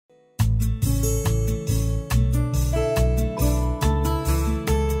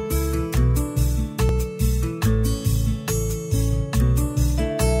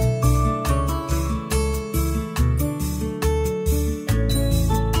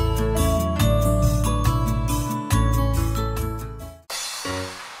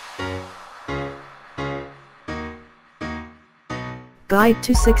Guide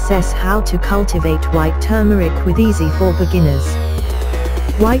to Success: How to Cultivate White Turmeric with Easy for Beginners.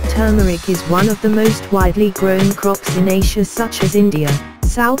 White turmeric is one of the most widely grown crops in Asia, such as India,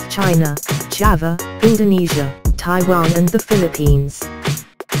 South China, Java, Indonesia, Taiwan and the Philippines.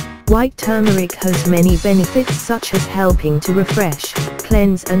 White turmeric has many benefits, such as helping to refresh,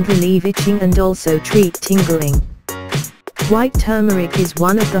 cleanse and relieve itching and also treat tingling. White turmeric is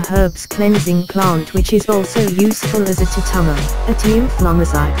one of the herbs cleansing plant which is also useful as a tetama,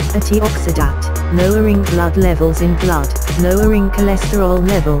 anti-inflammatory, antioxidant, lowering blood levels in blood, lowering cholesterol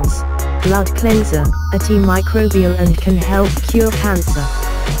levels, blood cleanser, antimicrobial and can help cure cancer.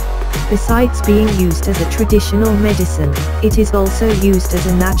 Besides being used as a traditional medicine, it is also used as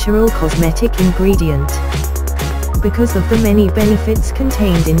a natural cosmetic ingredient. Because of the many benefits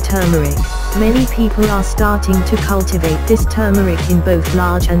contained in turmeric, many people are starting to cultivate this turmeric in both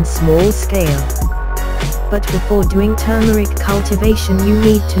large and small scale. But before doing turmeric cultivation, you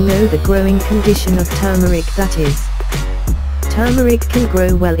need to know the growing condition of turmeric, that is. Turmeric can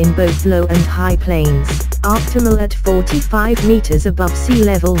grow well in both low and high plains, optimal at 45 meters above sea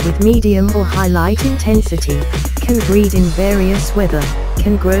level with medium or high light intensity, can breed in various weather,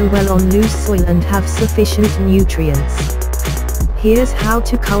 can grow well on loose soil and have sufficient nutrients. Here's how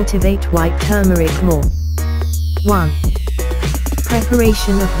to cultivate white turmeric more. 1.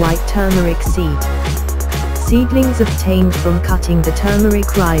 Preparation of white turmeric seed. Seedlings obtained from cutting the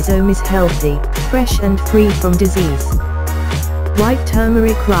turmeric rhizome is healthy, fresh and free from disease. White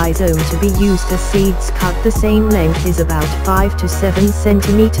turmeric rhizome to be used as seeds cut the same length is about 5 to 7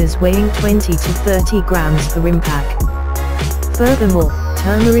 centimeters, weighing 20 to 30 grams per impact. Furthermore,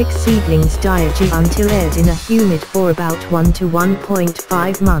 turmeric seedlings diage until aired in a humid for about 1 to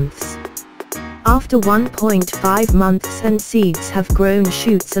 1.5 months. After 1.5 months and seeds have grown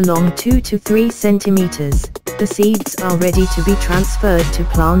shoots along 2 to 3 centimeters, the seeds are ready to be transferred to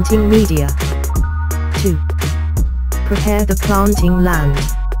planting media. 2. Prepare the planting land.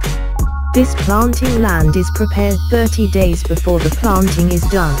 This planting land is prepared 30 days before the planting is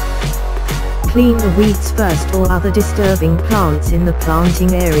done. Clean the weeds first or other disturbing plants in the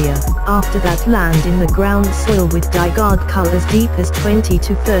planting area. After that, land in the ground soil with digard cull as deep as 20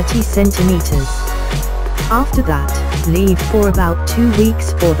 to 30 centimeters. After that, leave for about 2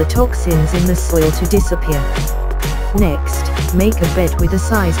 weeks for the toxins in the soil to disappear. Next, make a bed with a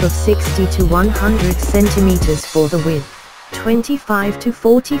size of 60 to 100 centimeters for the width, 25 to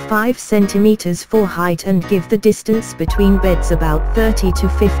 45 centimeters for height, and give the distance between beds about 30 to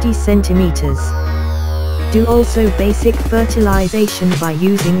 50 centimeters. Do also basic fertilization by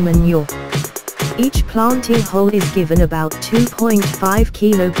using manure. Each planting hole is given about 2.5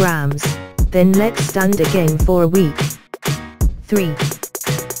 kilograms, then let stand again for a week. 3.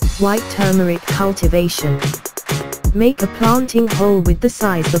 White turmeric cultivation. Make a planting hole with the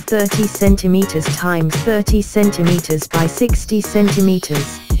size of 30 centimeters times 30 centimeters by 60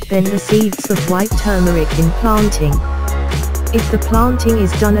 centimeters, then the seeds of white turmeric in planting. If the planting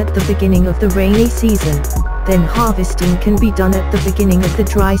is done at the beginning of the rainy season, then harvesting can be done at the beginning of the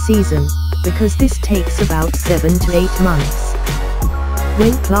dry season, because this takes about 7 to 8 months.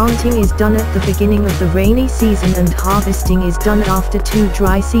 When planting is done at the beginning of the rainy season and harvesting is done after 2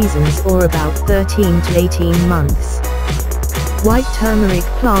 dry seasons or about 13 to 18 months. White turmeric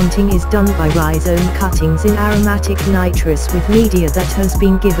planting is done by rhizome cuttings in aromatic nitrous with media that has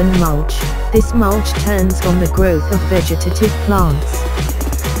been given mulch. This mulch turns on the growth of vegetative plants.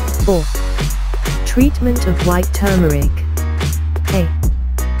 4. Treatment of white turmeric. A.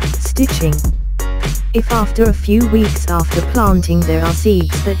 Stitching. If after a few weeks after planting there are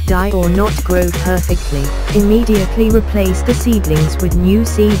seeds that die or not grow perfectly, immediately replace the seedlings with new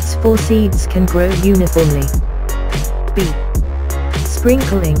seeds, for seeds can grow uniformly. B.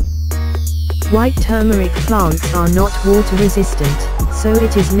 Sprinkling. White turmeric plants are not water resistant, so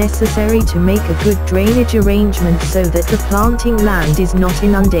it is necessary to make a good drainage arrangement so that the planting land is not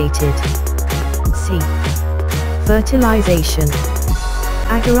inundated. C. Fertilization.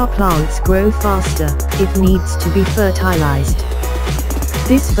 Agara plants grow faster, it needs to be fertilized.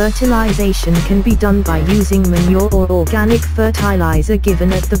 This fertilization can be done by using manure or organic fertilizer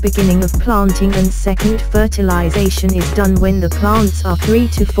given at the beginning of planting, and second fertilization is done when the plants are 3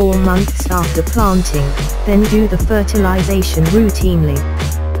 to 4 months after planting, then do the fertilization routinely.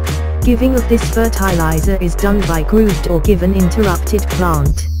 Giving of this fertilizer is done by grooved or given interrupted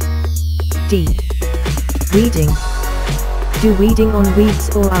plant. D. Weeding. Do weeding on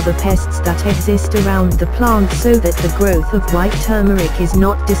weeds or other pests that exist around the plant so that the growth of white turmeric is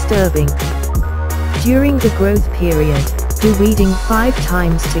not disturbing. During the growth period, do weeding 5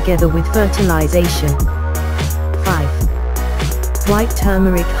 times together with fertilization. 5. White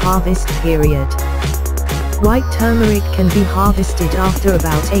turmeric harvest period. White turmeric can be harvested after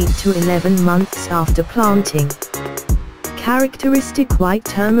about 8 to 11 months after planting. Characteristic white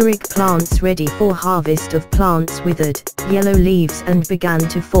turmeric plants ready for harvest of plants withered, yellow leaves and began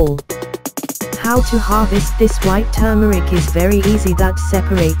to fall. How to harvest this white turmeric is very easy. That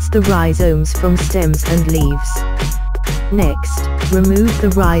separates the rhizomes from stems and leaves. Next, remove the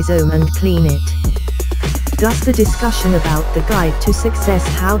rhizome and clean it. Thus the discussion about the guide to success,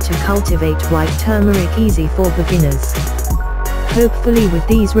 how to cultivate white turmeric easy for beginners. Hopefully with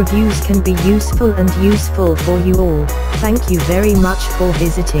these reviews can be useful for you all. Thank you very much for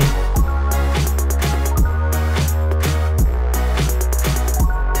visiting.